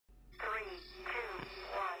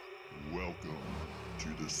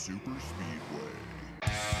the Super Speedway.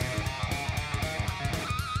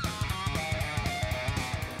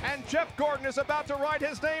 And Jeff Gordon is about to write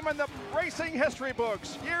his name in the racing history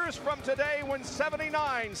books. Years from today, when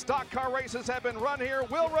 79 stock car races have been run here,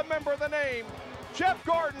 we'll remember the name Jeff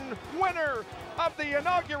Gordon, winner of the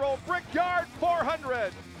inaugural Brickyard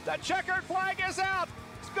 400. The checkered flag is out.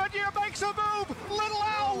 Goodyear makes a move. Little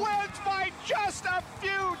Al wins by just a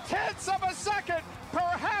few tenths of a second.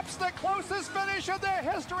 Perhaps the closest finish in the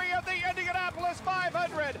history of the Indianapolis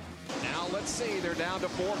 500. Now let's see. They're down to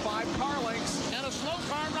 4 or 5 car lengths. And a slow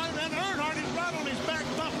car right in. Earnhardt is right on his back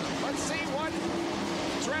bumper. Let's see what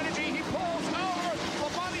strategy he pulls. Oh,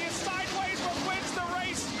 Labonte is sideways but wins the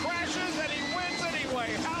race. Crashes and he wins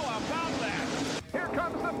anyway. How about that? Here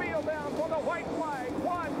comes the field down for the white flag.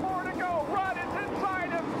 1 more to go. Rudd is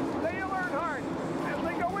inside of Dale Earnhardt as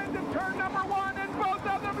they go into turn number 1 and both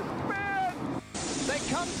of them spin. They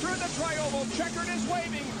come through the tri-oval. Checkered is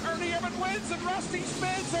waving. Ernie Ehrman wins and Rusty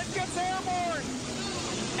spins and gets airborne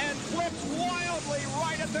and flips wildly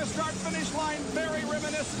right at the start-finish line. Very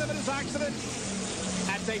reminiscent of his accident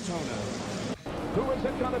at Daytona. Who is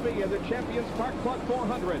it going to be in the Champions Park Plug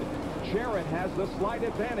 400? Jarrett has the slight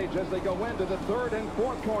advantage as they go into the 3rd and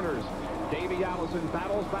 4th corners. Davey Allison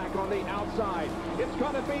battles back on the outside. It's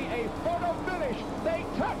going to be a photo finish. They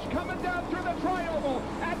touch coming down through the tri-oval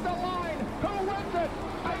at the line. Who wins it?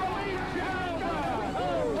 I believe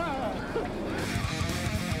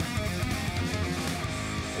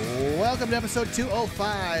Welcome to episode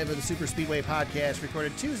 205 of the Super Speedway Podcast,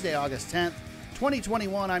 recorded Tuesday, August 10th,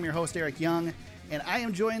 2021. I'm your host, Eric Young, and I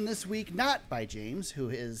am joined this week not by James, who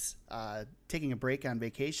is taking a break on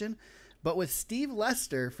vacation, but with Steve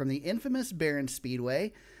Lester from the infamous Behrend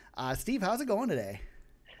Speedway. Steve, how's it going today?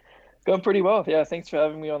 Going pretty well. Yeah, thanks for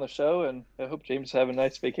having me on the show, and I hope James is having a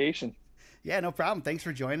nice vacation. Yeah, no problem. Thanks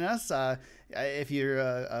for joining us. If you're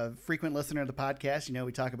a frequent listener of the podcast, you know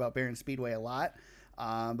we talk about Behrend Speedway a lot.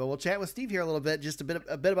 But we'll chat with Steve here a little bit, just a bit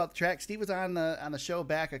about the track. Steve was on the show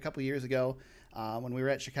back a couple years ago when we were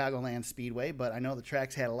at Chicagoland Speedway, but I know the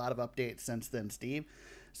track's had a lot of updates since then, Steve.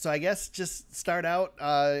 So I guess just start out,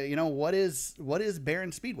 what is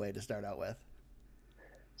Behrend Speedway to start out with?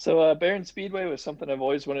 So Behrend Speedway was something I've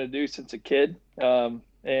always wanted to do since a kid,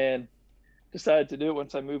 and decided to do it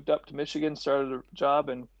once I moved up to Michigan, started a job,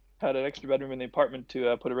 and had an extra bedroom in the apartment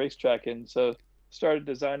to put a racetrack in. So started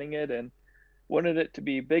designing it and wanted it to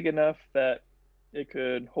be big enough that it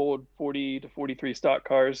could hold 40 to 43 stock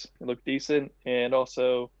cars and look decent, and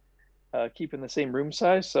also keep in the same room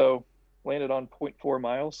size. So landed on 0.4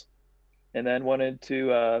 miles, and then wanted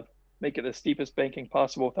to make it the steepest banking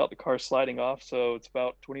possible without the car sliding off. So it's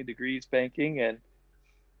about 20 degrees banking, and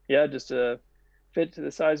yeah, just fit to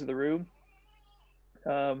the size of the room.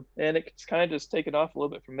 And it's kind of just taken off a little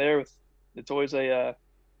bit from there. It's always a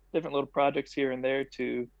different little projects here and there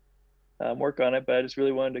to work on it, but I just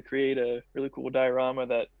really wanted to create a really cool diorama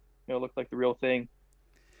that looked like the real thing.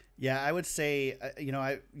 Yeah, I would say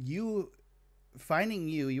you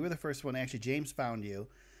were the first one. Actually, James found you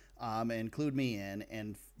and include me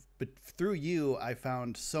in, but through you I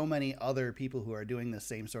found so many other people who are doing the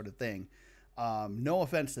same sort of thing. No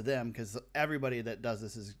offense to them, because everybody that does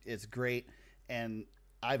this is great, and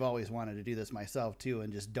I've always wanted to do this myself too,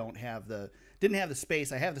 and just didn't have the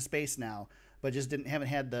space. I have the space now, but just haven't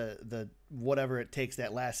had the whatever it takes,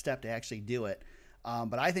 that last step to actually do it.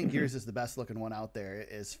 But I think yours is the best looking one out there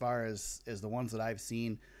as far as the ones that I've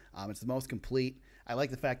seen. It's the most complete. I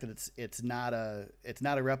like the fact that it's not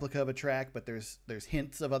a replica of a track, but there's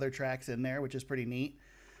hints of other tracks in there, which is pretty neat.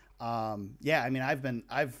 Yeah, I mean, I've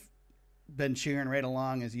been cheering right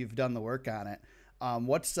along as you've done the work on it.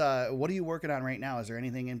 What are you working on right now? Is there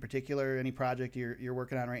anything in particular, any project you're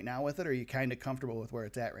working on right now with it, or are you kind of comfortable with where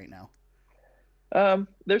it's at right now?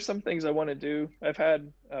 There's some things I want to do. I've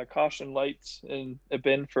had caution lights in a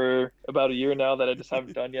bin for about a year now that I just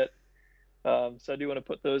haven't done yet. So I do want to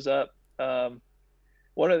put those up.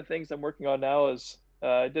 One of the things I'm working on now is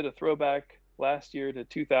I did a throwback last year to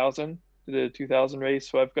 2000, to the 2000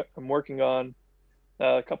 race. So I'm working on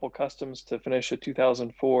a couple customs to finish a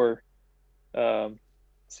 2004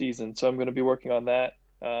 season. So I'm going to be working on that.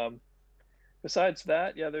 Besides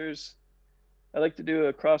that, yeah, I like to do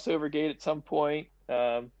a crossover gate at some point.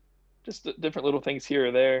 Just different little things here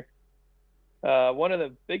or there. One of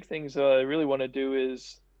the big things I really want to do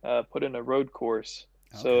is put in a road course.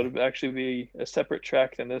 Okay. So it'll actually be a separate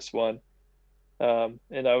track than this one.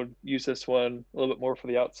 And I would use this one a little bit more for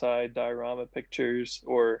the outside diorama pictures,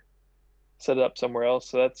 or set it up somewhere else.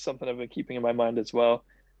 So that's something I've been keeping in my mind as well.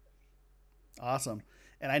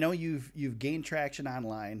 And I know you've gained traction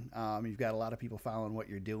online. You've got a lot of people following what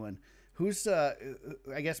you're doing. Who's I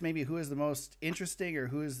guess maybe who is the most interesting, or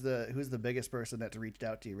who's the biggest person that's reached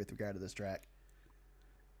out to you with regard to this track?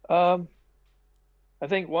 I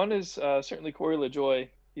think one is certainly Corey LaJoy.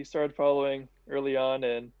 He started following early on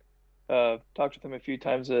and talked with him a few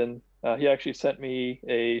times, and he actually sent me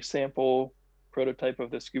a sample prototype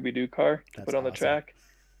of the Scooby-Doo car to put on the track.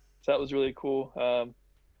 So that was really cool.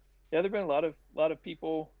 Yeah, there've been a lot of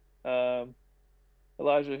people.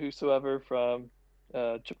 Elijah Whosoever from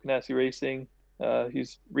Chip Ganassi Racing.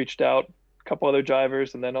 He's reached out, a couple other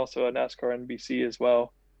drivers, and then also a NASCAR NBC as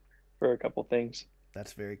well for a couple things.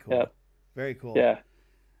 That's very cool. Yeah. Very cool. Yeah.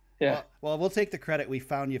 Yeah. Well, we'll take the credit. We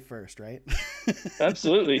found you first, right?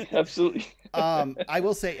 Absolutely. Absolutely. I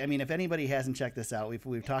will say, I mean, if anybody hasn't checked this out,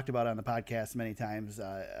 we've talked about it on the podcast many times.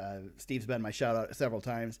 Steve's been my shout out several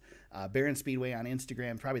times. Behrend Speedway on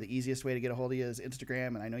Instagram, probably the easiest way to get a hold of you is Instagram.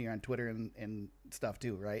 And I know you're on Twitter and stuff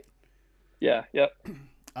too, right? Yeah. Yep.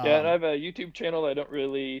 Yeah. And I have a YouTube channel I don't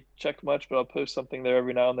really check much, but I'll post something there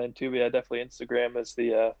every now and then too. But yeah, definitely Instagram is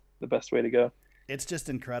the best way to go. It's just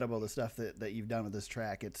incredible, the stuff that you've done with this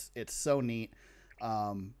track. It's so neat.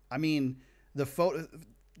 I mean, the photo,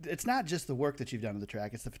 it's not just the work that you've done with the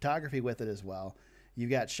track, it's the photography with it as well. You've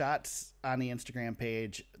got shots on the Instagram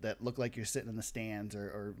page that look like you're sitting in the stands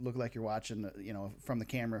or look like you're watching, from the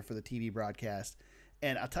camera for the TV broadcast.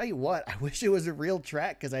 And I'll tell you what, I wish it was a real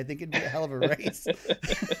track because I think it'd be a hell of a race.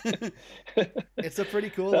 It's a pretty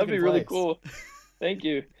cool. That'd be place. Really cool. Thank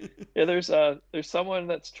you. Yeah, there's someone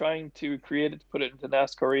that's trying to create it to put it into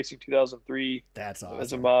NASCAR Racing 2003. That's awesome.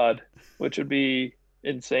 As a mod, which would be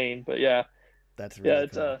insane. But yeah, that's really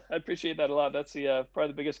cool. I appreciate that a lot. That's the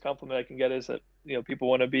probably the biggest compliment I can get is that people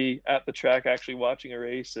want to be at the track actually watching a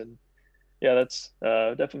race, and yeah, that's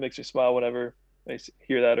definitely makes me smile whenever I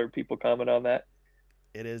hear that or people comment on that.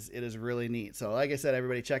 It is really neat. So like I said,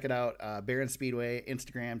 everybody check it out. Behrend Speedway,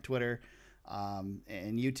 Instagram, Twitter.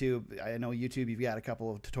 And YouTube. I know YouTube, you've got a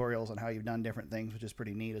couple of tutorials on how you've done different things, which is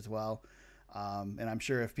pretty neat as well. And I'm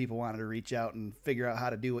sure if people wanted to reach out and figure out how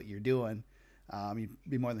to do what you're doing, you'd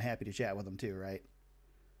be more than happy to chat with them too, right?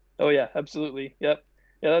 Oh yeah, absolutely. Yep.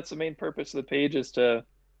 Yeah, that's the main purpose of the page is to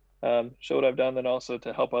show what I've done, and also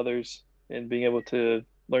to help others in being able to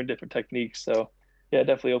learn different techniques. So yeah,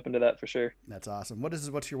 definitely open to that for sure. That's awesome.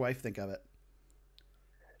 What's your wife think of it?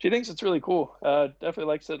 She thinks it's really cool. Definitely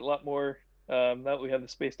likes it a lot more. Now that we have the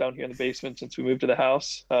space down here in the basement since we moved to the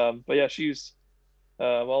house. But yeah, she's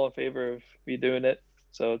all in favor of me doing it.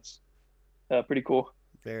 So it's pretty cool.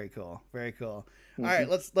 Very cool. Very cool. Mm-hmm. All right,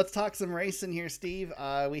 let's talk some racing here, Steve.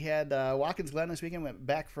 We had Watkins Glen this weekend. Went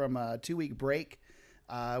back from a 2-week break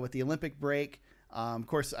with the Olympic break. Of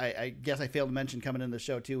course, I guess I failed to mention coming into the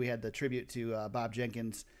show too. We had the tribute to Bob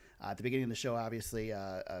Jenkins at the beginning of the show. Obviously,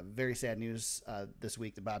 very sad news this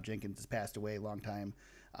week that Bob Jenkins has passed away. Longtime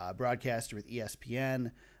broadcaster with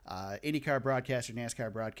ESPN, IndyCar broadcaster,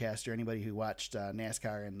 NASCAR broadcaster. Anybody who watched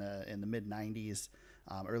NASCAR in the mid '90s,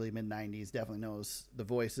 early mid '90s, definitely knows the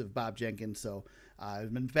voice of Bob Jenkins. So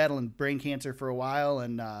I've been battling brain cancer for a while,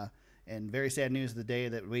 and very sad news of the day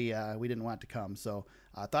that we didn't want to come. So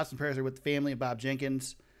thoughts and prayers are with the family of Bob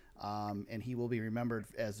Jenkins. And he will be remembered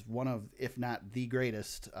as one of, if not the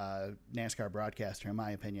greatest NASCAR broadcaster, in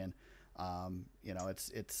my opinion.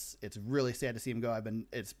 It's really sad to see him go.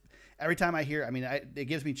 Every time I hear, it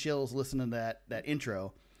gives me chills listening to that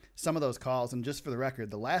intro, some of those calls. And just for the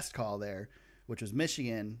record, the last call there, which was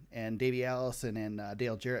Michigan and Davey Allison and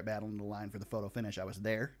Dale Jarrett battling the line for the photo finish, I was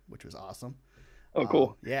there, which was awesome. Oh,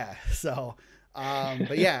 cool. Yeah. So,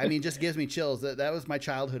 but yeah, just gives me chills. That was my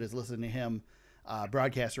childhood, is listening to him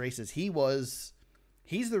broadcast races.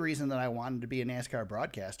 He's the reason that I wanted to be a NASCAR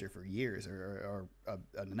broadcaster for years, or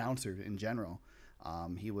an announcer in general.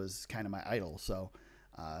 He was kind of my idol. So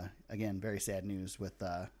again, very sad news with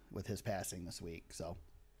his passing this week. So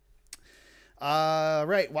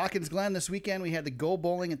right, Watkins Glen this weekend. We had the Go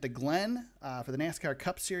Bowling at the Glen for the NASCAR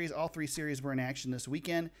Cup Series. All 3 series were in action this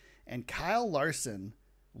weekend, and Kyle Larson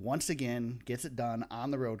once again gets it done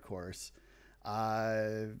on the road course.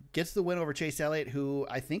 Gets the win over Chase Elliott, who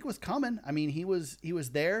I think was coming. He was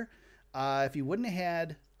there. If he wouldn't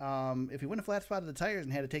have flat spotted the tires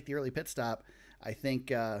and had to take the early pit stop, I think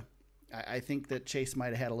that Chase might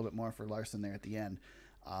have had a little bit more for Larson there at the end.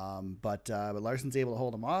 But Larson's able to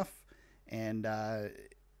hold him off, and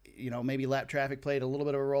maybe lap traffic played a little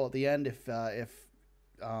bit of a role at the end. If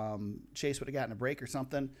Chase would have gotten a break or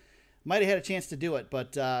something, might have had a chance to do it.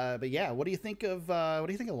 But yeah, what do you think of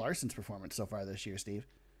Larson's performance so far this year, Steve?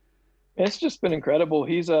 It's just been incredible.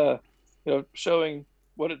 He's showing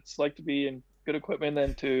what it's like to be in good equipment,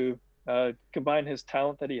 and to combine his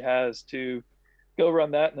talent that he has to go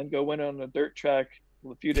run that and then go win on a dirt track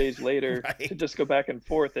a few days later Right. to just go back and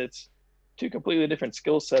forth. It's two completely different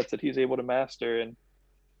skill sets that he's able to master. And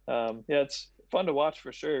yeah, it's fun to watch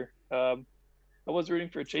for sure. I was rooting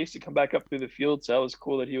for Chase to come back up through the field, so that was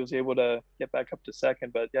cool that he was able to get back up to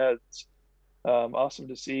second. But yeah, it's awesome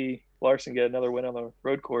to see Larson get another win on the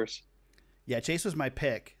road course. Yeah, Chase was my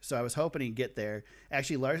pick, so I was hoping he'd get there.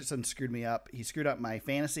 Actually, Larson screwed me up. He screwed up my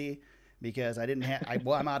fantasy because I didn't have.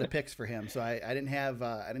 Well, I'm out of picks for him, so I didn't have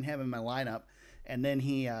him in my lineup. And then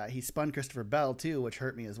he spun Christopher Bell too, which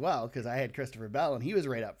hurt me as well because I had Christopher Bell and he was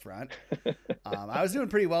right up front. I was doing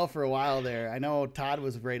pretty well for a while there. I know Todd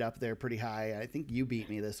was right up there pretty high. I think you beat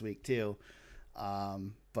me this week too.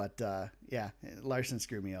 But yeah, Larson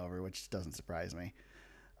screwed me over, which doesn't surprise me.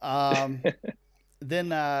 Then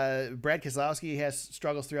Brad Keselowski has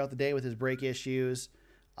struggles throughout the day with his brake issues.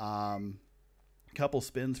 Couple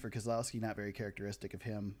spins for Keselowski, not very characteristic of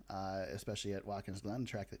him, especially at Watkins Glen,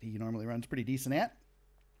 track that he normally runs pretty decent at.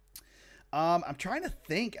 I'm trying to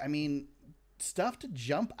think. I mean, stuff to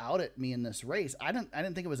jump out at me in this race. I didn't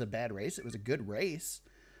think it was a bad race. It was a good race.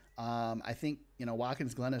 I think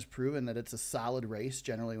Watkins Glen has proven that it's a solid race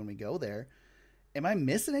generally when we go there. Am I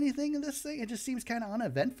missing anything in this thing? It just seems kind of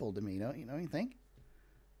uneventful to me. You think?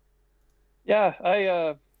 Yeah,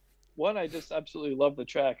 I just absolutely love the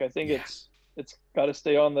track. I think it's got to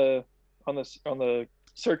stay on the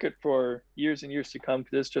circuit for years and years to come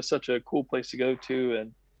because it's just such a cool place to go to,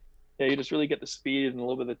 and yeah, you just really get the speed and a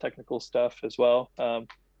little bit of the technical stuff as well.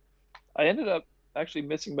 I ended up actually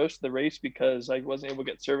missing most of the race because I wasn't able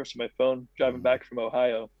to get service on my phone driving back from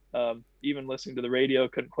Ohio. Even listening to the radio,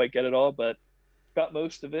 couldn't quite get it all, but got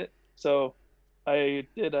most of it. So I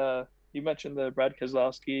did. You mentioned the Brad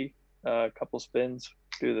Keselowski. A couple spins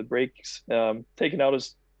through the brakes, taking out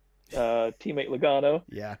his teammate Logano.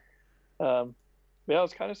 Yeah. Yeah, I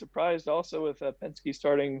was kind of surprised also with Penske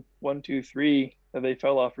starting 1, 2, 3 that they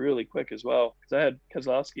fell off really quick as well because I had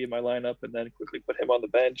Keselowski in my lineup and then quickly put him on the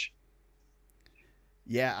bench.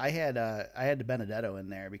 Yeah, I had De Benedetto in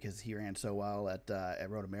there because he ran so well at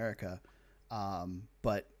Road America.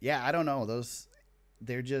 But yeah, I don't know.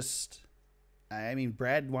 They're just. I mean,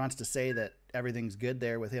 Brad wants to say that everything's good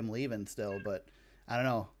there with him leaving still, but I don't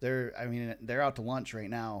know. They're out to lunch right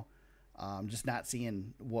now. Just not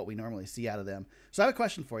seeing what we normally see out of them. So I have a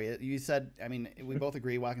question for you. You said, I mean, we both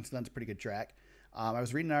agree Watkins Glen's a pretty good track. I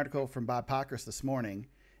was reading an article from Bob Pockris this morning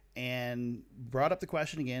and brought up the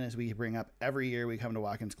question again, as we bring up every year we come to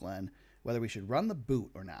Watkins Glen, whether we should run the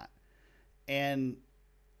boot or not. And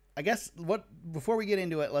I guess before we get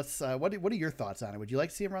into it, let's what are your thoughts on it? Would you like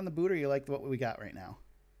to see him run the boot, or you like what we got right now?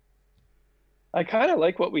 I kind of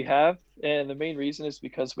like what we have, and the main reason is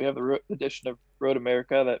because we have the addition of Road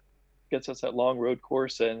America that gets us that long road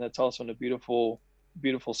course, and that's also in a beautiful,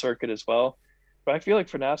 beautiful circuit as well. But I feel like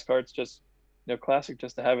for NASCAR, it's just classic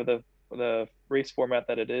just to have the race format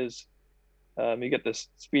that it is. You get this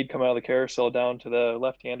speed coming out of the carousel down to the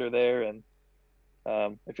left-hander there, and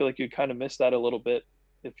I feel like you kind of miss that a little bit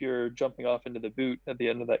if you're jumping off into the boot at the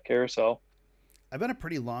end of that carousel. I've been a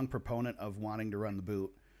pretty long proponent of wanting to run the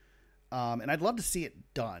boot, and I'd love to see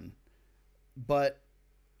it done, but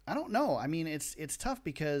I don't know. I mean, it's tough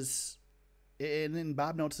because, and then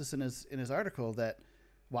Bob notes this in his article, that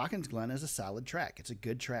Watkins Glen is a solid track. It's a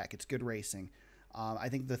good track. It's good racing. I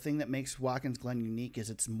think the thing that makes Watkins Glen unique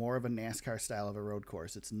is it's more of a NASCAR style of a road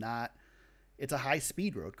course. It's a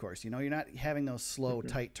high-speed road course. You're not having those slow,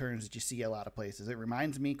 tight turns that you see a lot of places. It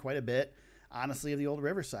reminds me quite a bit, honestly, of the old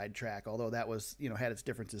Riverside track, although that was, had its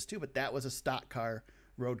differences too, but that was a stock car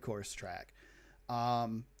road course track.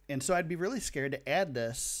 And so I'd be really scared to add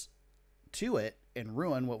this to it and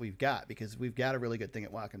ruin what we've got, because we've got a really good thing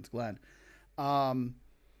at Watkins Glen. And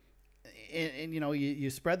you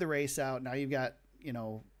spread the race out. Now you've got,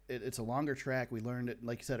 it's a longer track. We learned it,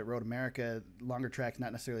 like you said, at Road America. Longer track's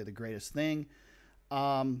not necessarily the greatest thing.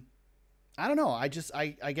 I don't know. I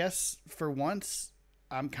guess for once,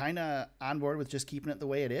 I'm kind of on board with just keeping it the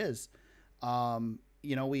way it is.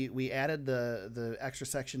 We added the extra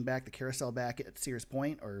section back, the carousel back at Sears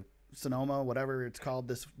Point or Sonoma, whatever it's called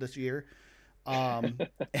this year. And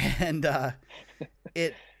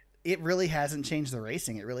it really hasn't changed the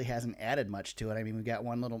racing. It really hasn't added much to it. I mean, we've got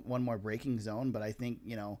one more braking zone, but I think,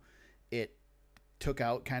 it took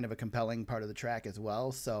out kind of a compelling part of the track as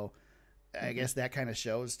well. So I guess that kind of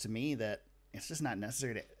shows to me that it's just not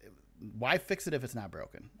necessary to, why fix it if it's not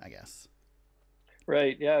broken, I guess.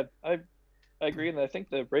 Right. Yeah. I agree. And I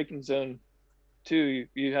think the braking zone too,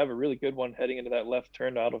 you have a really good one heading into that left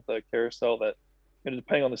turn out of the carousel that,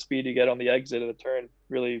 depending on the speed you get on the exit of the turn,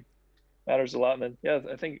 really matters a lot. And then,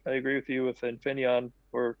 I think I agree with you with Infineon,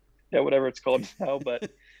 or whatever it's called now,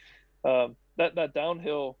 but That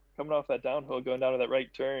downhill, coming off that downhill, going down to that right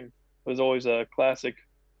turn was always a classic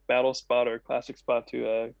battle spot or a classic spot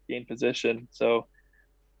to gain position. So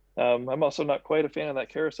I'm also not quite a fan of that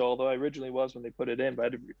carousel, although I originally was when they put it in.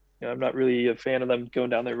 But I'm not really a fan of them going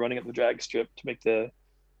down there running up the drag strip to make the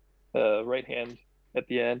right hand at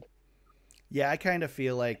the end. Yeah, I kind of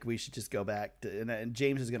feel like we should just go back to, and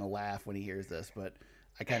James is going to laugh when he hears this, but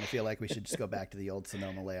I kind of feel like we should just go back to the old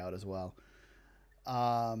Sonoma layout as well.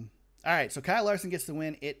 All right, so Kyle Larson gets the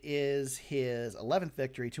win. It is his 11th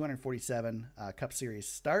victory, 247 Cup Series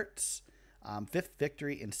starts, 5th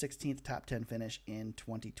victory and 16th top 10 finish in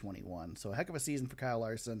 2021. So a heck of a season for Kyle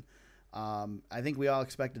Larson. I think we all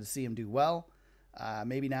expected to see him do well.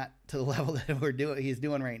 Maybe not to the level that he's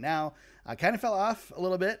doing right now. Kind of fell off a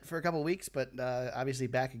little bit for a couple of weeks, but obviously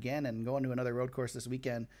back again and going to another road course this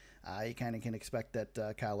weekend. You kind of can expect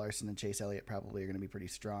that Kyle Larson and Chase Elliott probably are going to be pretty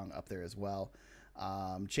strong up there as well.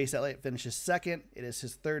 Chase Elliott finishes second. It is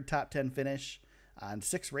his 3rd top 10 finish on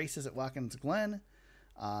 6 races at Watkins Glen.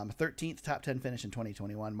 13th top 10 finish in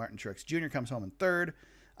 2021. Martin Truex Jr. comes home in 3rd.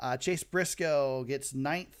 Chase Briscoe gets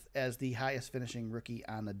 9th as the highest finishing rookie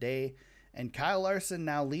on the day. And Kyle Larson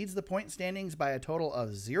now leads the point standings by a total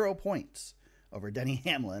of 0 points over Denny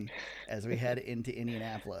Hamlin as we head into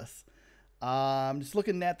Indianapolis. Just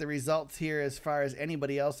looking at the results here as far as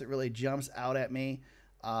anybody else that really jumps out at me.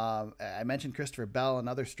 I mentioned Christopher Bell,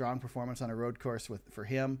 another strong performance on a road course for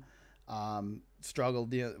him.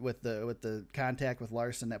 Struggled with the contact with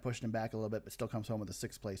Larson that pushed him back a little bit, but still comes home with a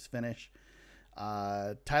 6th place finish.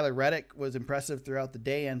 Tyler Reddick was impressive throughout the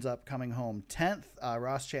day, ends up coming home 10th.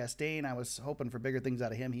 Ross Chastain, I was hoping for bigger things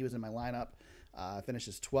out of him. He was in my lineup,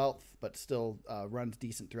 finishes 12th, but still runs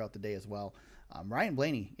decent throughout the day as well. Ryan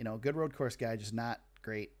Blaney, good road course guy, just not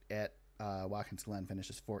great at Watkins Glen,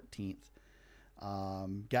 finishes 14th.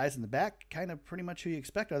 Guys in the back, kind of pretty much who you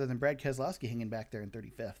expect, other than Brad Keselowski hanging back there in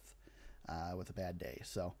 35th with a bad day.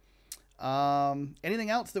 So anything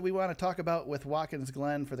else that we want to talk about with Watkins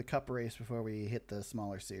Glen for the Cup race before we hit the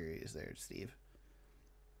smaller series there, Steve?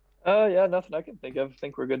 Yeah, nothing I can think of. I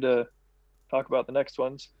think we're good to talk about the next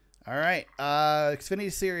ones. All right.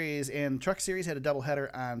 Xfinity Series and Truck Series had a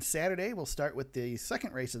doubleheader on Saturday. We'll start with the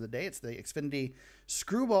second race of the day. It's the Xfinity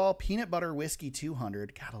Screwball Peanut Butter Whiskey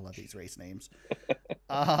 200. God, I love these race names.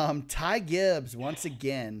 Ty Gibbs, once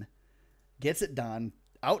again, gets it done.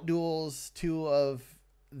 Outduels 2 of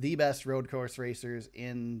the best road course racers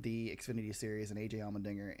in the Xfinity Series, and AJ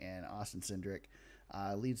Allmendinger and Austin Cindric.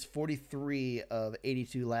 Leads 43 of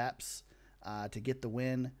 82 laps to get the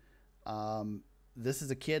win. This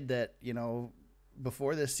is a kid that,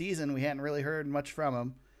 before this season, we hadn't really heard much from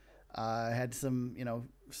him. Had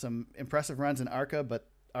some impressive runs in ARCA, but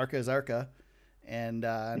ARCA is ARCA. And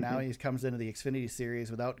now he comes into the Xfinity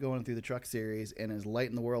Series without going through the Truck Series and is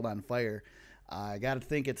lighting the world on fire. I got to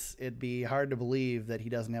think it'd be hard to believe that he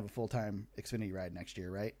doesn't have a full-time Xfinity ride next year,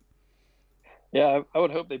 right? Yeah, I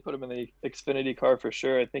would hope they put him in the Xfinity car for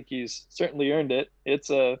sure. I think he's certainly earned it. It's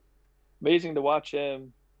amazing to watch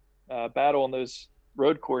him battle on those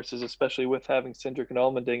road courses, especially with having Cindric and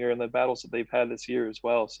Allmendinger and the battles that they've had this year as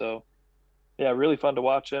well. So, yeah, really fun to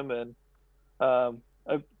watch him. And I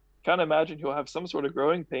kind of imagine he'll have some sort of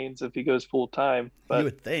growing pains if he goes full time. But you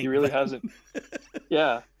would think, he really hasn't.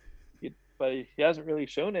 Yeah. But he hasn't really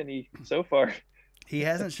shown any so far. He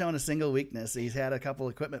hasn't shown a single weakness. He's had a couple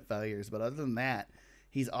equipment failures, but other than that,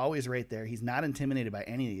 he's always right there. He's not intimidated by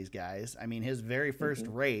any of these guys. I mean, his very first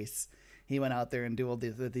race, he went out there and dueled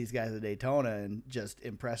with these guys at Daytona and just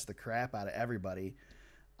impressed the crap out of everybody.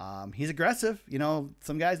 He's aggressive.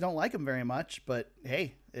 Some guys don't like him very much, but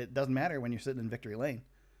hey, it doesn't matter when you're sitting in victory lane.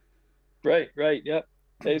 Right. Yep.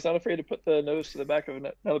 Yeah, he's not afraid to put the nose to the back of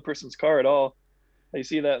another person's car at all. You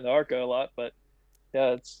see that in the ARCA a lot, but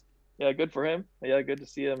yeah, it's good for him. Yeah, good to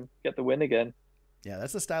see him get the win again. Yeah,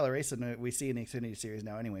 that's the style of racing we see in the Xfinity Series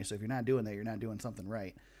now anyway. So if you're not doing that, you're not doing something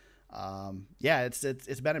right. Yeah,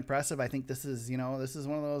 it's been impressive. I think this is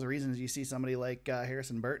one of those reasons you see somebody like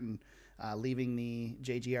Harrison Burton leaving the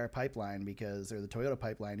JGR pipeline or the Toyota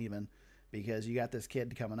pipeline even, because you got this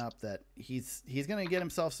kid coming up that he's going to get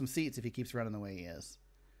himself some seats if he keeps running the way he is.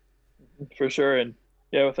 For sure. And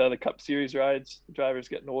yeah, with the Cup Series rides, the driver's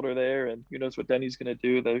getting older there, and who knows what Denny's going to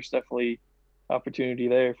do. There's definitely opportunity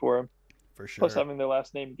there for him. For sure. Plus, having their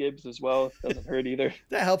last name Gibbs as well doesn't hurt either.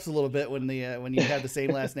 That helps a little bit when you have the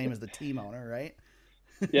same last name as the team owner, right?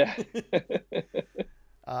 Yeah.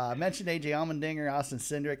 I mentioned AJ Allmendinger, Austin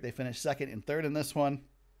Cindric. They finished 2nd and 3rd in this one.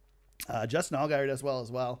 Justin Allgaier does well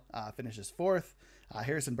as well. Finishes 4th.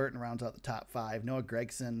 Harrison Burton rounds out the top 5. Noah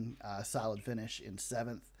Gragson, solid finish in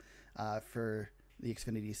 7th for the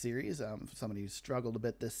Xfinity Series. Somebody who struggled a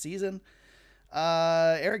bit this season.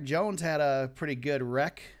 Eric Jones had a pretty good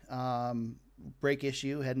wreck, brake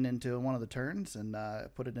issue heading into one of the turns and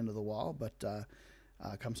put it into the wall, but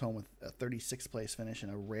comes home with a 36th place finish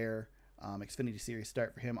and a rare Xfinity Series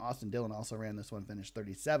start for him. Austin Dillon also ran this one, finished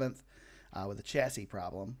 37th with a chassis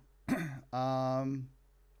problem.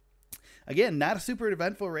 Again, not a super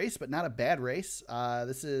eventful race, but not a bad race.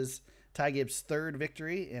 This is Ty Gibbs' third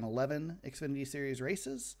victory in 11 Xfinity Series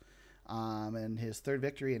races, and his third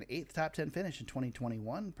victory and 8th top 10 finish in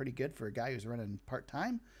 2021. Pretty good for a guy who's running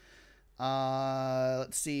part-time.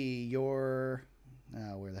 Let's see, where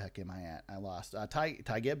the heck am I at? I lost.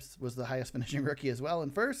 Ty Gibbs was the highest finishing rookie as well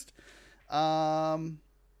in first. And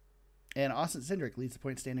Austin Cindric leads the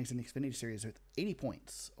point standings in the Xfinity Series with 80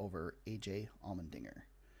 points over AJ Allmendinger.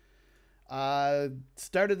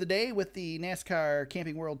 Started the day with the NASCAR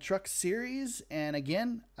Camping World Truck Series, and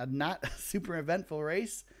again, a not super eventful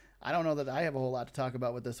race. I don't know that I have a whole lot to talk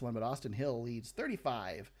about with this one, but Austin Hill leads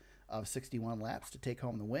 35 of 61 laps to take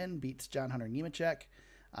home the win, beats John Hunter Nemechek.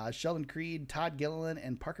 Sheldon Creed, Todd Gilliland,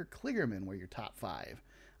 and Parker Kligerman were your top 5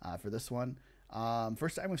 for this one.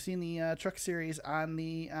 First time we've seen the Truck Series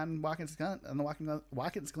on Watkins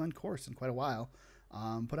Glen course in quite a while.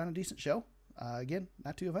 Put on a decent show. Again,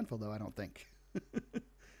 not too eventful though, I don't think.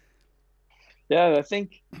 Yeah, I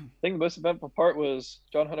think the most eventful part was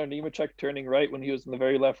John Hunter Nemechek turning right when he was in the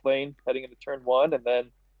very left lane, heading into turn 1, and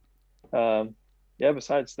then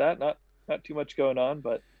besides that, not too much going on,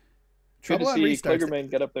 but Trouble good on to see restarts.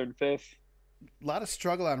 Kligerman get up there in 5th. A lot of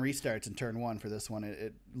struggle on restarts in turn 1 for this one.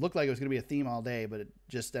 It looked like it was going to be a theme all day, but it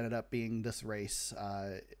just ended up being this race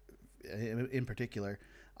in particular.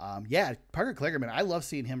 Parker Kligerman, I love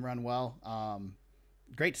seeing him run well.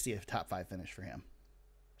 Great to see a top 5 finish for him.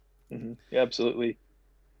 Mm-hmm. Yeah, absolutely.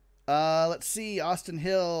 Let's see. Austin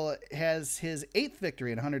Hill has his 8th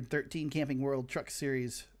victory in 113 Camping World Truck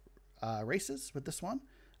Series races with this one.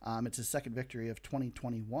 It's his 2nd victory of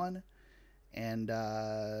 2021. And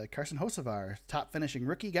Carson Hocevar, top finishing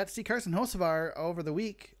rookie. Got to see Carson Hocevar over the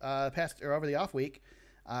week, over the off week.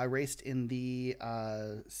 Raced in the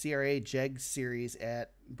CRA JEG series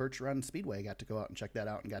at Birch Run Speedway. Got to go out and check that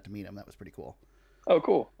out and got to meet him. That was pretty cool. Oh,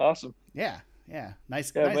 cool. Awesome. Yeah.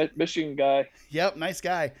 Nice. Yeah, nice. Michigan guy. Yep, nice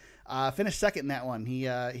guy. Finished second in that one.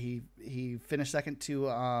 He finished second to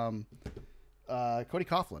Cody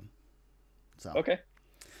Coughlin. So okay.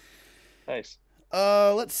 Nice.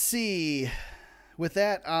 Let's see. With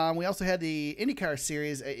that, we also had the IndyCar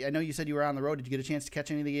series. I know you said you were on the road. Did you get a chance to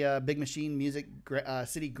catch any of the Big Machine Music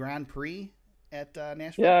City Grand Prix at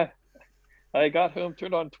Nashville? Yeah. I got home,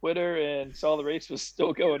 turned on Twitter, and saw the race was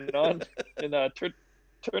still going on. And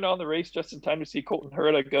turned on the race just in time to see Colton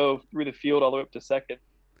Herta go through the field all the way up to second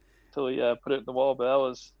until he put it in the wall. But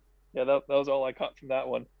that was all I caught from that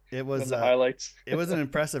one. It was the highlights. It was an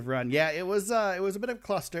impressive run. Yeah, it was a bit of a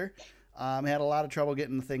cluster. Had a lot of trouble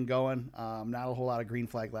getting the thing going. Not a whole lot of green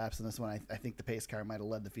flag laps in this one. I think the pace car might have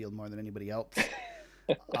led the field more than anybody else.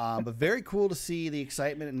 But very cool to see the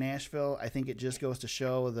excitement in Nashville. I think it just goes to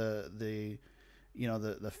show the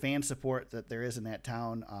fan support that there is in that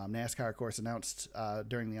town. NASCAR, of course, announced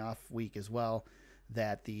during the off week as well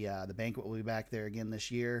that the banquet will be back there again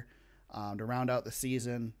this year to round out the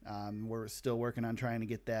season. We're still working on trying to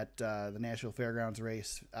get that the Nashville Fairgrounds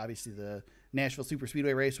race. Obviously, the Nashville Super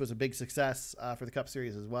Speedway race was a big success for the Cup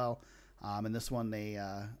Series as well. And this one,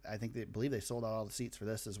 I believe they sold out all the seats for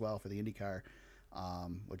this as well for the IndyCar,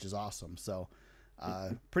 which is awesome. So.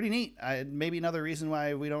 Pretty neat. Maybe another reason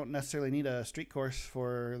why we don't necessarily need a street course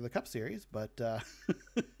for the Cup Series, but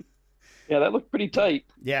yeah, that looked pretty tight.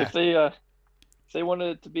 Yeah, if they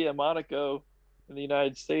wanted it to be a Monaco in the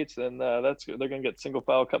United States, then they're going to get single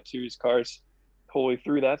file Cup Series cars wholly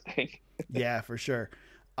through that thing. Yeah, for sure.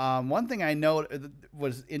 One thing I know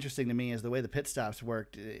was interesting to me is the way the pit stops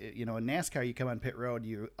worked. In NASCAR, you come on pit road,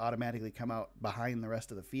 you automatically come out behind the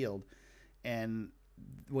rest of the field, and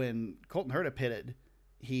when Colton Herta pitted,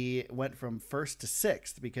 he went from 1st to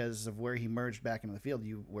 6th because of where he merged back into the field.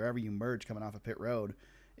 Wherever you merge coming off a pit road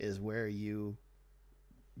is where you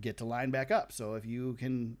get to line back up. So if you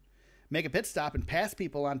can make a pit stop and pass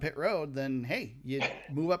people on pit road, then hey, you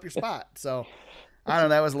move up your spot. So I don't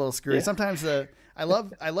know, that was a little screwy. Yeah. Sometimes I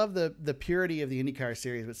love the purity of the IndyCar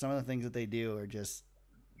series, but some of the things that they do are just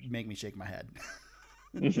make me shake my head.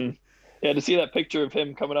 Mm-hmm. Yeah, to see that picture of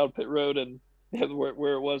him coming out of pit road and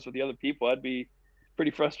where it was with the other people, I'd be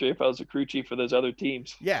pretty frustrated if I was a crew chief for those other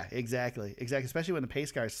teams. Yeah, exactly. Especially when the pace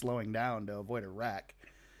car is slowing down to avoid a wreck.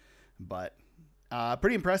 But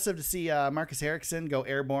Pretty impressive to see Marcus Ericsson go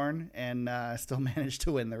airborne and still manage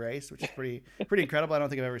to win the race, which is pretty incredible. I don't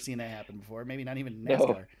think I've ever seen that happen before. Maybe not even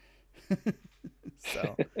NASCAR. No.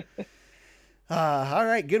 So, all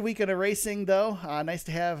right, good weekend of racing though. Nice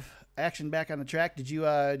to have action back on the track. Did you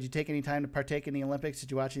take any time to partake in the Olympics?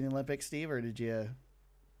 Did you watch the Olympics, Steve, or did you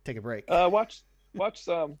take a break? Watch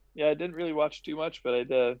some. Yeah, I didn't really watch too much, but I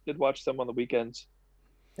did watch some on the weekends.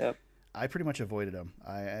 Yeah. I pretty much avoided them.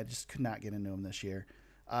 I just could not get into them this year.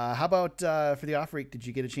 How about for the off week? Did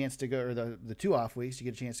you get a chance to go, or the 2 off weeks? Did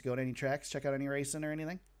you get a chance to go to any tracks, check out any racing or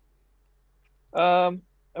anything?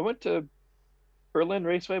 I went to Berlin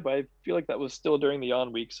Raceway, but I feel like that was still during the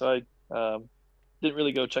on week, so I didn't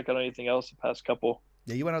really go check out anything else the past couple.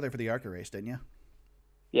 Yeah, you went out there for the ARCA race, didn't you?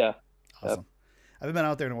 Yeah. Awesome. Yep. I haven't been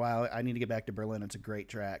out there in a while. I need to get back to Berlin. It's a great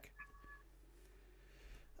track.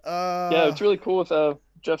 Yeah, it's really cool with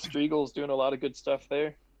Jeff Striegel's doing a lot of good stuff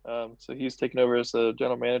there. So he's taken over as the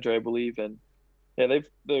general manager, I believe, and yeah,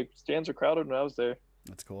 the stands are crowded when I was there.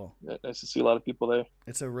 That's cool. Yeah, nice to see a lot of people there.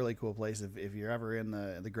 It's a really cool place. If you're ever in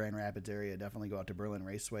the Grand Rapids area, definitely go out to Berlin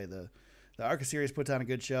Raceway. The ARCA Series puts on a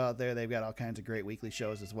good show out there. They've got all kinds of great weekly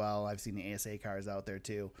shows as well. I've seen the ASA cars out there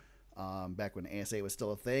too, back when ASA was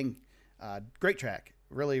still a thing. Great track.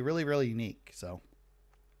 Really, really, really unique. So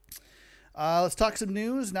let's talk some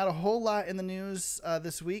news. Not a whole lot in the news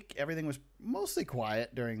this week. Everything was mostly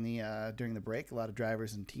quiet during the break. A lot of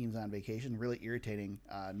drivers and teams on vacation. Really irritating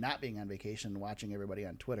not being on vacation and watching everybody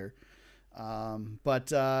on Twitter.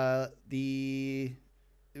 But we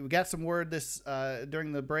got some word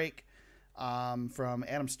during the break from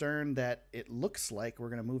Adam Stern that it looks like we're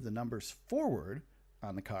going to move the numbers forward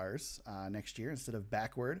on the cars next year instead of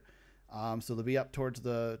backward. So they'll be up towards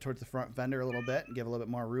the front fender a little bit and give a little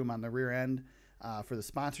bit more room on the rear end for the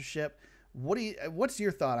sponsorship. What's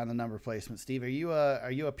your thought on the number placement, Steve? Are you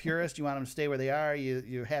a purist? You want them to stay where they are?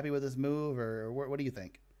 You happy with this move, or what do you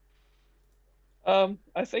think?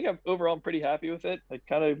 I think I'm pretty happy with it. I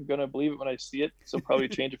kind of gonna believe it when I see it. So probably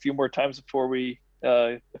change a few more times before we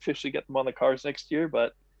officially get them on the cars next year.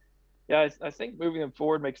 But yeah, I think moving them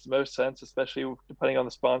forward makes the most sense, especially depending on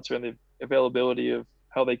the sponsor and the availability of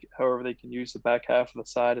however they can use the back half of the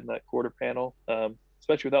side and that quarter panel,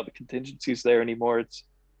 especially without the contingencies there anymore. It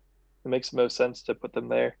makes the most sense to put them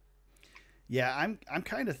there. Yeah, I'm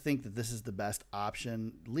kind of think that this is the best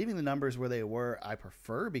option. Leaving the numbers where they were, I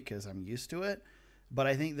prefer because I'm used to it. But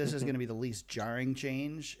I think this is going to be the least jarring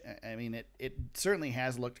change. I mean, it certainly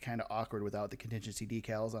has looked kind of awkward without the contingency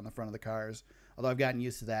decals on the front of the cars. Although I've gotten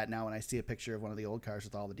used to that now. When I see a picture of one of the old cars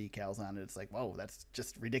with all the decals on it, it's like, whoa, that's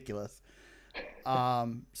just ridiculous.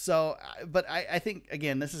 But I think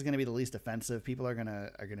again, this is going to be the least offensive. People are going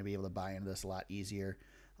to be able to buy into this a lot easier.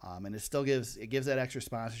 And it still gives that extra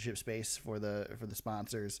sponsorship space for the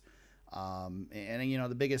sponsors. And you know,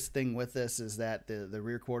 the biggest thing with this is that the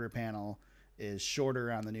rear quarter panel is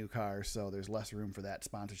shorter on the new car, so there's less room for that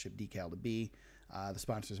sponsorship decal to be. The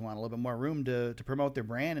sponsors want a little bit more room to promote their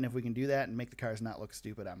brand, and if we can do that and make the cars not look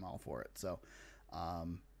stupid, I'm all for it. So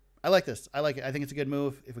I like this. I like it. I think it's a good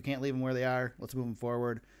move. If we can't leave them where they are, let's move them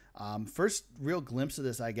forward. First real glimpse of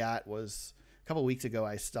this I got was a couple of weeks ago.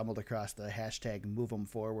 I stumbled across the hashtag Move Them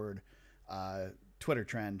Forward Twitter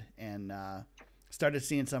trend and started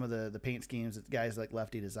seeing some of the paint schemes that guys like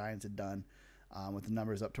Lefty Designs had done with the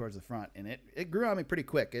numbers up towards the front, and it grew on me pretty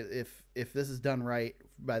quick. If this is done right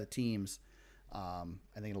by the teams, I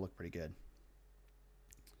think it'll look pretty good.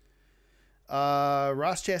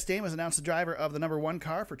 Ross Chastain was announced the driver of the number 1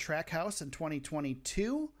 car for Trackhouse in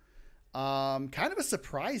 2022. Kind of a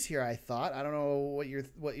surprise here, I thought. I don't know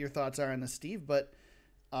what your thoughts are on this, Steve, but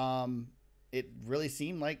it really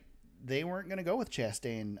seemed like they weren't going to go with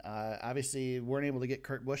Chastain. Obviously, weren't able to get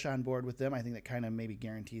Kurt Busch on board with them. I think that kind of maybe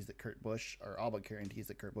guarantees that Kurt Busch, or all but guarantees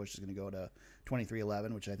that Kurt Busch is going to go to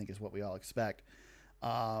 2311, which I think is what we all expect.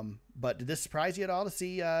 But did this surprise you at all to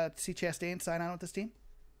see Chastain sign on with this team?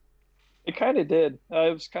 It kind of did. I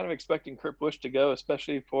was kind of expecting Kurt Busch to go,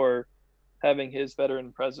 especially for having his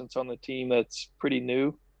veteran presence on the team that's pretty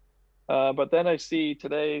new. But then I see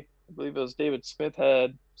today, I believe it was David Smith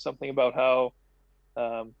had something about how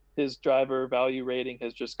his driver value rating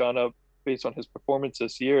has just gone up based on his performance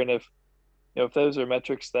this year. And if those are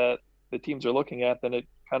metrics that the teams are looking at, then it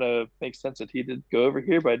kind of makes sense that he did go over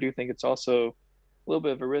here. But I do think it's also a little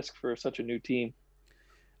bit of a risk for such a new team.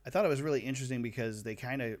 I thought it was really interesting because they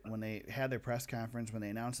kind of, when they had their press conference, when they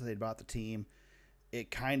announced that they'd bought the team, they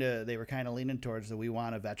were kind of leaning towards that we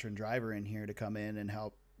want a veteran driver in here to come in and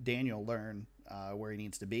help Daniel learn where he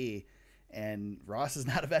needs to be. And Ross is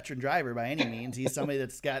not a veteran driver by any means. He's somebody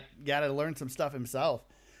that's got to learn some stuff himself.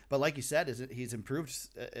 But like you said, he's improved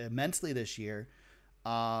immensely this year.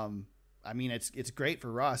 I mean, it's great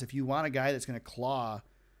for Ross. If you want a guy that's going to claw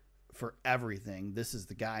for everything, this is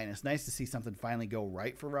the guy. And it's nice to see something finally go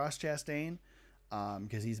right for Ross Chastain,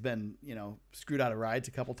 because he's been, screwed out of rides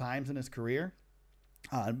a couple times in his career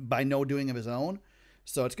by no doing of his own.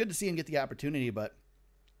 So it's good to see him get the opportunity, but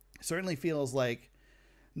certainly feels like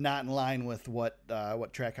not in line with what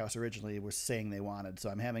Trackhouse originally was saying they wanted. So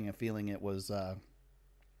I'm having a feeling it was a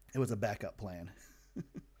backup plan.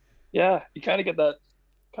 Yeah, you kind of get that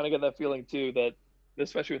feeling too, that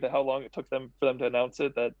especially with how long it took for them to announce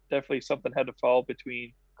it, that definitely something had to fall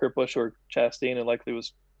between Kurt Busch or Chastain, and likely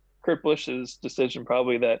was Kurt Busch's decision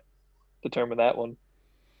probably that determined that one.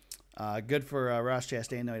 Good for Ross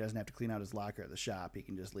Chastain, though. He doesn't have to clean out his locker at the shop. He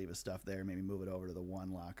can just leave his stuff there, maybe move it over to the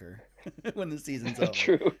one locker when the season's over.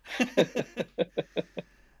 True.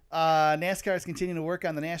 NASCAR is continuing to work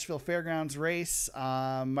on the Nashville Fairgrounds race.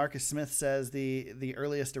 Marcus Smith says the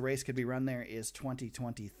earliest a race could be run there is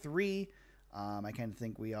 2023. I kind of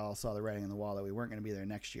think we all saw the writing on the wall that we weren't going to be there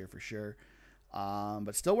next year for sure.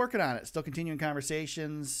 But still working on it, still continuing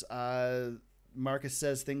conversations. Marcus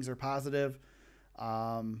says things are positive.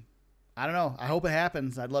 I don't know. I hope it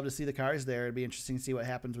happens. I'd love to see the cars there. It'd be interesting to see what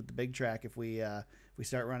happens with the big track if we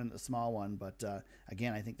start running the small one. But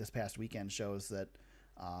again, I think this past weekend shows that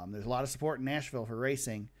there's a lot of support in Nashville for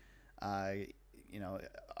racing.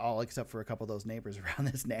 All except for a couple of those neighbors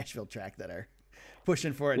around this Nashville track that are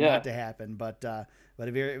pushing for it not to happen. But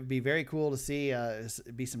it'd be very cool to see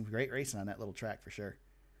be some great racing on that little track for sure.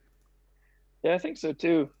 Yeah, I think so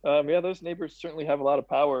too. Those neighbors certainly have a lot of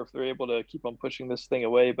power if they're able to keep on pushing this thing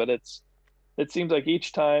away. But it seems like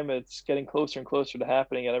each time it's getting closer and closer to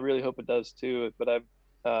happening, and I really hope it does too. But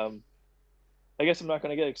I guess I'm not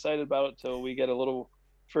going to get excited about it till we get a little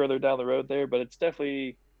further down the road there. But it's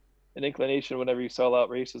definitely an inclination whenever you sell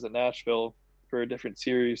out races at Nashville for a different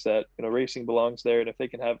series that racing belongs there, and if they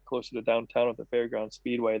can have it closer to downtown with the Behrend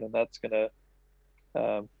Speedway, then that's going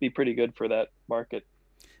to be pretty good for that market.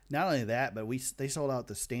 Not only that, but they sold out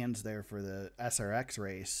the stands there for the SRX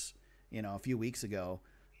race, a few weeks ago.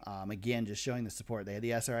 Again, just showing the support. They had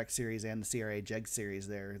the SRX series and the CRA JEG series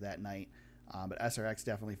there that night, but SRX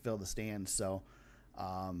definitely filled the stands. So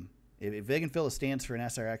if they can fill the stands for an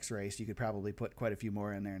SRX race, you could probably put quite a few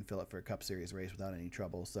more in there and fill it for a Cup Series race without any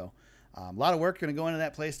trouble. So a lot of work going to go into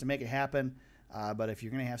that place to make it happen. But if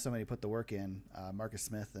you're going to have somebody put the work in, Marcus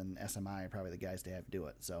Smith and SMI are probably the guys to have do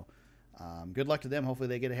it. So good luck to them. Hopefully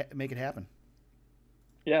they make it happen.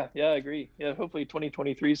 Yeah, I agree. Yeah, hopefully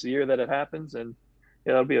 2023 is the year that it happens, and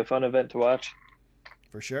it'll be a fun event to watch.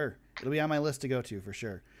 For sure. It'll be on my list to go to for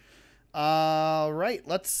sure. All right,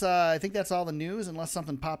 let's I think that's all the news, unless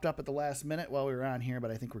something popped up at the last minute while we were on here,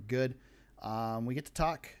 but I think we're good. We get to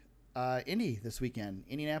talk Indy this weekend,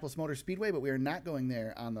 Indianapolis Motor Speedway, but we are not going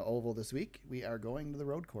there on the oval this week. We are going to the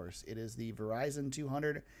road course. It is the Verizon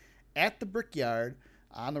 200 at the Brickyard.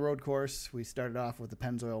 On the road course, we started off with the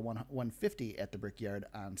Pennzoil 150 at the Brickyard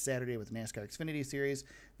on Saturday with the NASCAR Xfinity Series.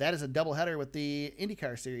 That is a doubleheader with the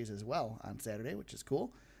IndyCar Series as well on Saturday, which is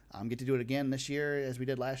cool. Get to do it again this year as we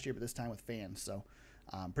did last year, but this time with fans. So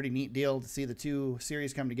pretty neat deal to see the two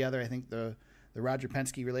series come together. I think the Roger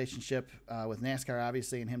Penske relationship with NASCAR,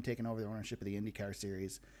 obviously, and him taking over the ownership of the IndyCar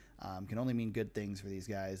Series can only mean good things for these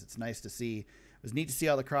guys. It's nice to see. It was neat to see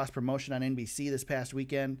all the cross promotion on NBC this past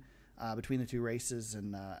weekend. Between the two races,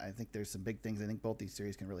 and I think there's some big things. I think both these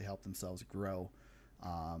series can really help themselves grow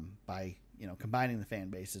by combining the fan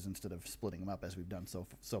bases instead of splitting them up as we've done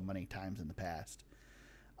so many times in the past.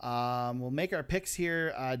 We'll make our picks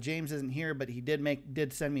here. James isn't here, but he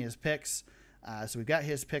did send me his picks. So we've got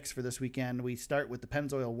his picks for this weekend. We start with the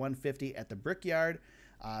Pennzoil 150 at the Brickyard,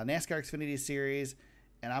 NASCAR Xfinity Series,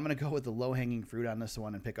 and I'm going to go with the low-hanging fruit on this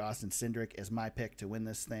one and pick Austin Cindric as my pick to win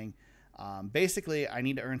this thing. Basically, I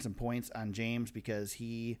need to earn some points on James because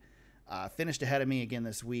he finished ahead of me again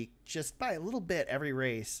this week, just by a little bit every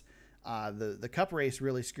race. The Cup race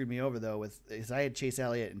really screwed me over, though, as I had Chase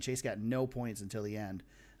Elliott, and Chase got no points until the end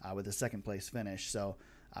with a second-place finish. So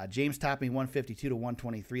James topped me 152 to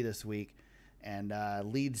 123 this week and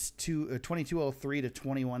leads 2203 to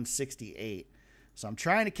 2168. So I'm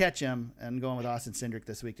trying to catch him and going with Austin Cindric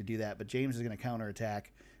this week to do that, but James is going to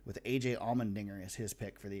counterattack with AJ Allmendinger as his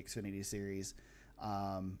pick for the Xfinity Series.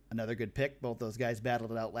 Another good pick. Both those guys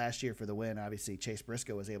battled it out last year for the win. Obviously, Chase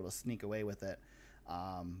Briscoe was able to sneak away with it.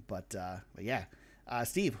 But yeah.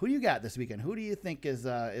 Steve, who do you got this weekend? Who do you think is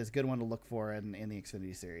a good one to look for in the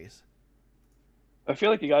Xfinity Series? I feel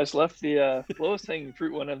like you guys left the lowest hanging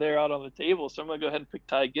fruit one there out on the table, so I'm going to go ahead and pick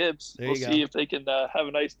Ty Gibbs. We'll see if they can have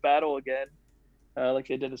a nice battle again like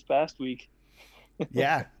they did this past week.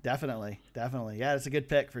 Yeah, definitely. Yeah, it's a good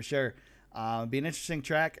pick for sure. Be an interesting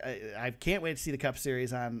track. I can't wait to see the Cup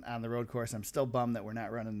Series on the road course. I'm still bummed that we're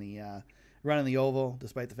not running the oval,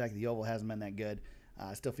 despite the fact that the oval hasn't been that good.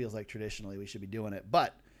 It still feels like traditionally we should be doing it.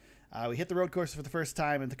 But we hit the road course for the first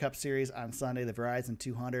time in the Cup Series on Sunday, the Verizon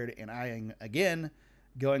 200, and I am, again,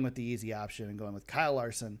 going with the easy option and going with Kyle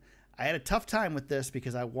Larson. I had a tough time with this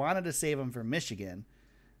because I wanted to save him for Michigan.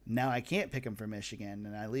 Now I can't pick him for Michigan,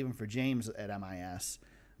 and I leave him for James at MIS.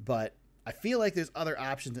 But I feel like there's other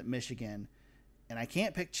options at Michigan, and I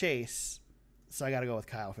can't pick Chase, so I got to go with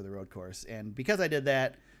Kyle for the road course. And because I did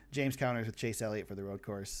that, James counters with Chase Elliott for the road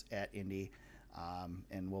course at Indy,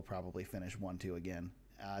 and we'll probably finish 1-2 again.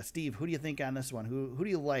 Steve, who do you think on this one? Who do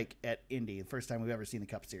you like at Indy? The first time we've ever seen the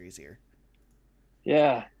Cup Series here.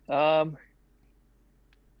 Yeah. Kind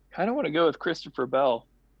of want to go with Christopher Bell.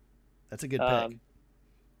 That's a good pick.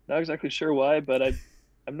 Not exactly sure why, but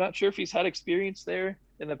I'm not sure if he's had experience there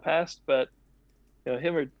in the past, but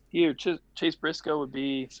him or Chase Briscoe would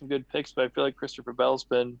be some good picks, but I feel like Christopher Bell's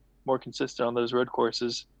been more consistent on those road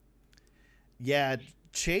courses. Yeah,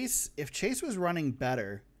 if Chase was running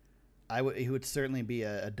better, he would certainly be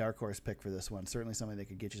a dark horse pick for this one. Certainly somebody that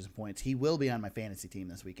could get you some points. He will be on my fantasy team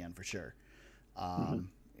this weekend for sure.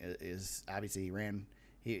 Is obviously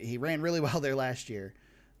he ran really well there last year.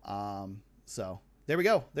 So there we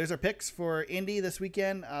go. There's our picks for Indy this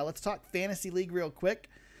weekend. Let's talk fantasy league real quick.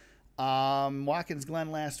 Watkins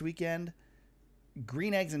Glen last weekend.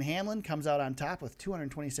 Green Eggs and Hamlin comes out on top with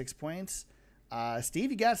 226 points.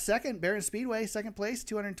 Steve, you got second. Behrend Speedway, second place,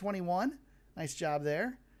 221. Nice job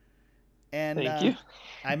there. And thank you.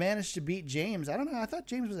 I managed to beat James. I don't know. I thought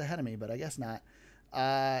James was ahead of me, but I guess not.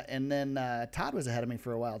 And then Todd was ahead of me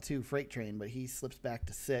for a while too, Freight Train, but he slips back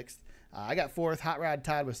to sixth. I got fourth. Hot Rod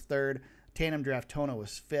Todd was third. Tandem Draft Tono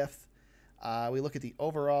was fifth. We look at the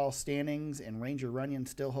overall standings, and Ranger Runyon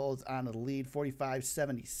still holds on to the lead,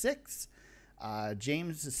 45-76.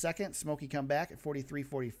 James is second. Smokey come back at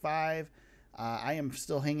 43-45. I am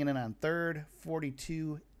still hanging in on third,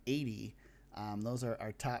 42-80. Those are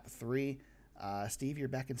our top three. Steve, you're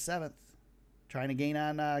back in seventh, trying to gain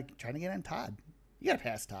on Todd. You gotta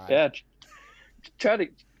pass Todd. Yeah, gotta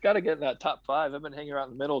get in that top five. I've been hanging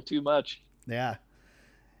around in the middle too much. Yeah.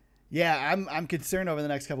 I'm concerned over the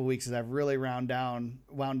next couple of weeks as I've really wound down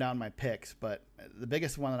my picks. But the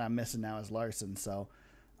biggest one that I'm missing now is Larson. So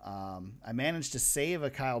I managed to save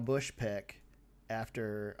a Kyle Busch pick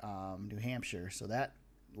after New Hampshire, so that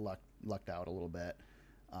lucked out a little bit.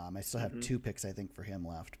 I still have two picks, I think, for him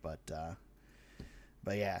left, but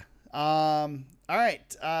yeah. All right.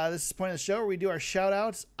 This is the point of the show where we do our shout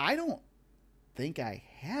outs. I don't think I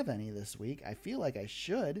have any this week. I feel like I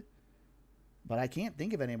should, but I can't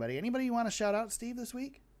think of anybody. Anybody you want to shout out, Steve, this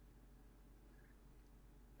week?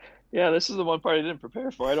 Yeah, this is the one part I didn't prepare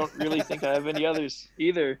for. I don't really think I have any others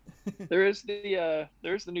either. There's the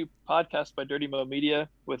new podcast by Dirty Mo Media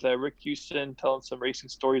with Rick Houston telling some racing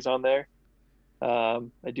stories on there. I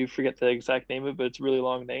do forget the exact name of it, but it's a really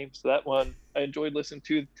long name. So that one, I enjoyed listening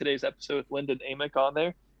to today's episode with Lyndon Amick on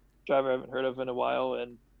there, driver I haven't heard of in a while.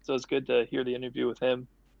 And so it's good to hear the interview with him.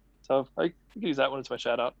 So I could use that one as my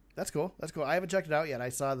shout out. That's cool. I haven't checked it out yet. I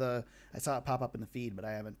saw it pop up in the feed, but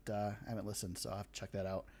I haven't listened. So I'll have to check that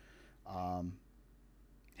out. I'm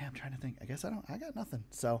trying to think. I guess I got nothing.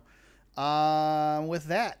 So, with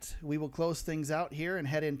that, we will close things out here and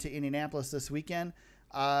head into Indianapolis this weekend.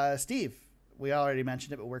 Steve, we already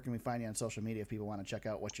mentioned it, but where can we find you on social media if people want to check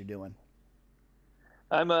out what you're doing?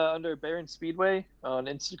 I'm under Behrend Speedway on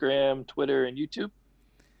Instagram, Twitter, and YouTube.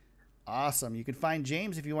 Awesome. You can find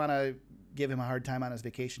James if you want to give him a hard time on his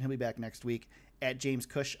vacation. He'll be back next week at James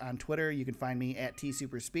Cush on Twitter. You can find me at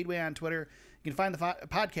TSuperspeedway on Twitter. You can find the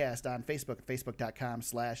podcast on Facebook at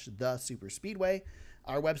facebook.com/TheSuperspeedway.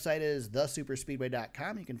 Our website is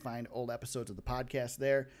thesuperspeedway.com. You can find old episodes of the podcast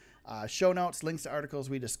there. Show notes, links to articles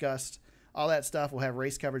we discussed, all that stuff. We'll have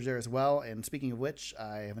race coverage there as well. And speaking of which,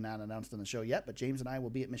 I have not announced on the show yet, but James and I will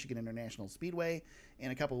be at Michigan International Speedway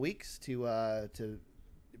in a couple of weeks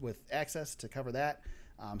with access to cover that.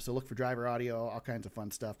 So look for driver audio, all kinds of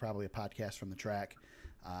fun stuff, probably a podcast from the track,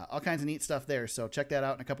 all kinds of neat stuff there. So check that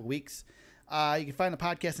out in a couple of weeks. You can find the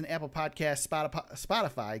podcast in Apple Podcasts,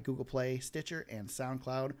 Spotify, Google Play, Stitcher, and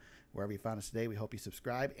SoundCloud. Wherever you found us today, we hope you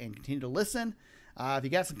subscribe and continue to listen. If you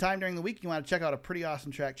got some time during the week, you want to check out a pretty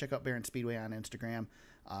awesome track, check out Behrend Speedway on Instagram.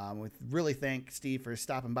 We really thank Steve for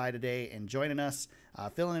stopping by today and joining us,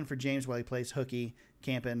 filling in for James while he plays hooky,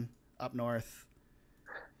 camping up north.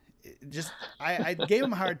 I gave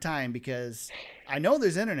him a hard time because I know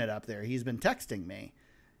there's internet up there. He's been texting me.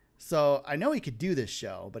 So I know he could do this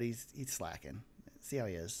show, but he's slacking. See how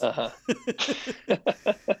he is.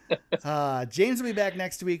 James will be back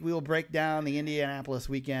next week. We will break down the Indianapolis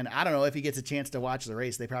weekend. I don't know if he gets a chance to watch the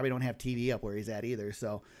race. They probably don't have TV up where he's at either.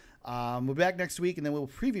 So we'll be back next week, and then we'll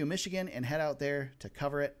preview Michigan and head out there to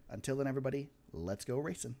cover it. Until then, everybody, let's go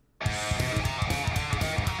racing.